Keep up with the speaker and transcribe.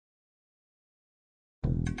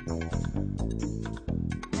Okay,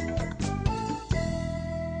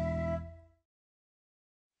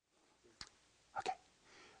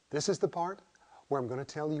 this is the part where I'm going to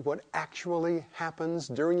tell you what actually happens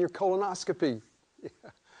during your colonoscopy.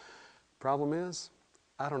 Problem is,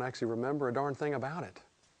 I don't actually remember a darn thing about it,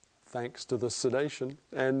 thanks to the sedation,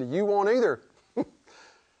 and you won't either.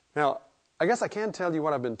 Now, I guess I can tell you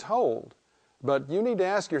what I've been told, but you need to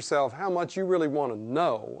ask yourself how much you really want to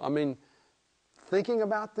know. I mean, thinking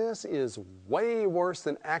about this is way worse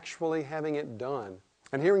than actually having it done.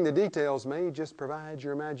 And hearing the details may just provide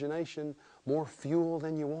your imagination more fuel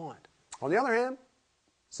than you want. On the other hand,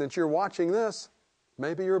 since you're watching this,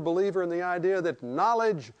 maybe you're a believer in the idea that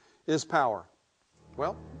knowledge is power.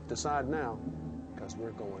 Well, decide now, because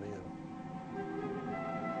we're going in.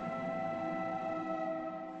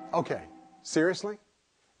 Okay, seriously?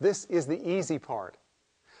 This is the easy part.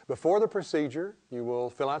 Before the procedure, you will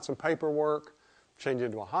fill out some paperwork, change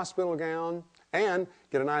into a hospital gown, and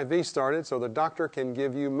get an IV started so the doctor can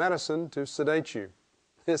give you medicine to sedate you.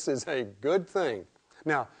 This is a good thing.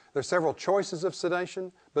 Now, there are several choices of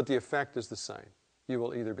sedation, but the effect is the same. You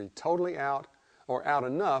will either be totally out or out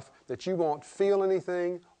enough that you won't feel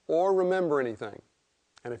anything or remember anything.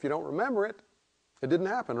 And if you don't remember it, it didn't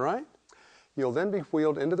happen, right? You'll then be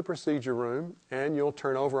wheeled into the procedure room and you'll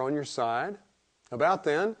turn over on your side. About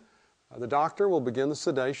then, the doctor will begin the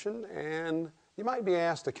sedation and you might be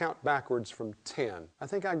asked to count backwards from 10. I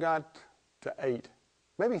think I got to 8.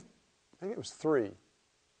 Maybe it was 3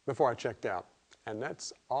 before I checked out. And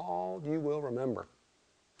that's all you will remember.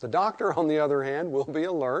 The doctor, on the other hand, will be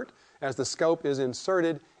alert as the scope is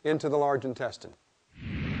inserted into the large intestine.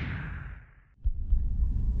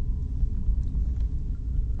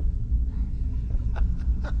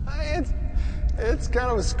 It's kind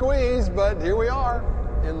of a squeeze, but here we are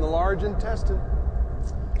in the large intestine.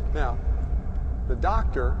 Now, the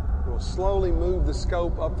doctor will slowly move the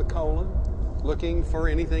scope up the colon, looking for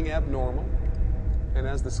anything abnormal. And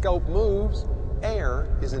as the scope moves,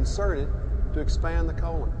 air is inserted to expand the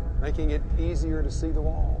colon, making it easier to see the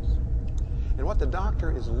walls. And what the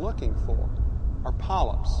doctor is looking for are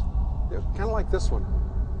polyps, kind of like this one,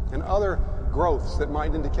 and other growths that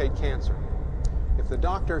might indicate cancer. If the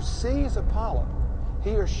doctor sees a polyp,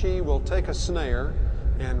 he or she will take a snare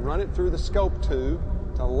and run it through the scope tube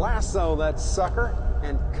to lasso that sucker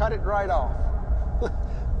and cut it right off.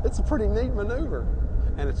 It's a pretty neat maneuver,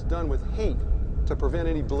 and it's done with heat to prevent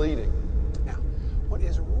any bleeding. Now, what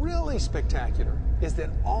is really spectacular is that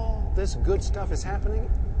all this good stuff is happening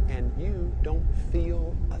and you don't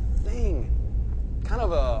feel a thing. Kind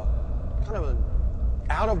of an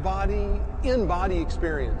out-of-body, in-body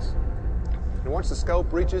experience. And once the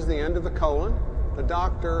scope reaches the end of the colon, the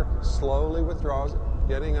doctor slowly withdraws it,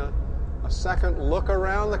 getting a second look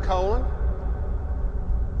around the colon.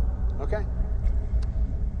 Okay,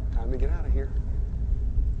 time to get out of here.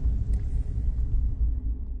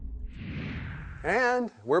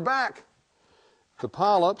 And we're back. The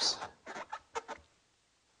polyps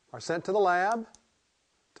are sent to the lab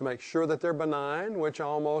to make sure that they're benign, which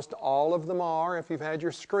almost all of them are if you've had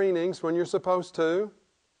your screenings when you're supposed to.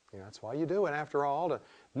 Yeah, that's why you do it, after all, to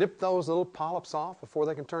nip those little polyps off before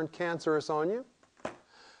they can turn cancerous on you. All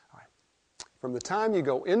right. From the time you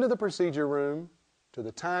go into the procedure room to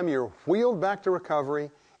the time you're wheeled back to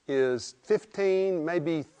recovery is 15,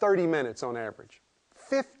 maybe 30 minutes on average.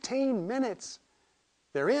 15 minutes!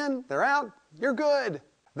 They're in, they're out, you're good.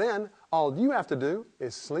 Then all you have to do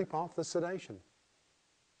is sleep off the sedation.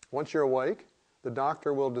 Once you're awake, the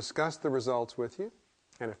doctor will discuss the results with you,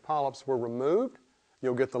 and if polyps were removed,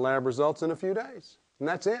 you'll get the lab results in a few days. And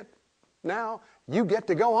that's it. Now, you get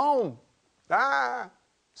to go home.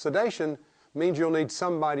 Sedation means you'll need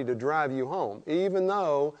somebody to drive you home, even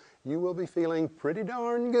though you will be feeling pretty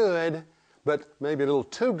darn good, but maybe a little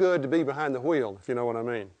too good to be behind the wheel, if you know what I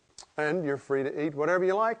mean. And you're free to eat whatever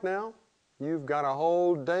you like now. You've got a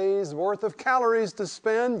whole day's worth of calories to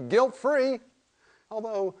spend, guilt-free.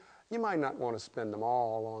 Although, you might not want to spend them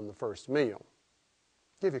all on the first meal.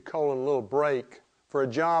 Give your colon a little break for a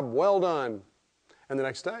job well done. And the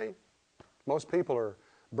next day, most people are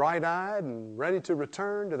bright-eyed and ready to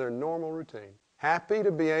return to their normal routine. Happy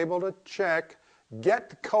to be able to check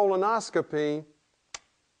get colonoscopy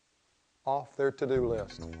off their to-do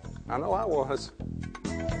list. I know I was.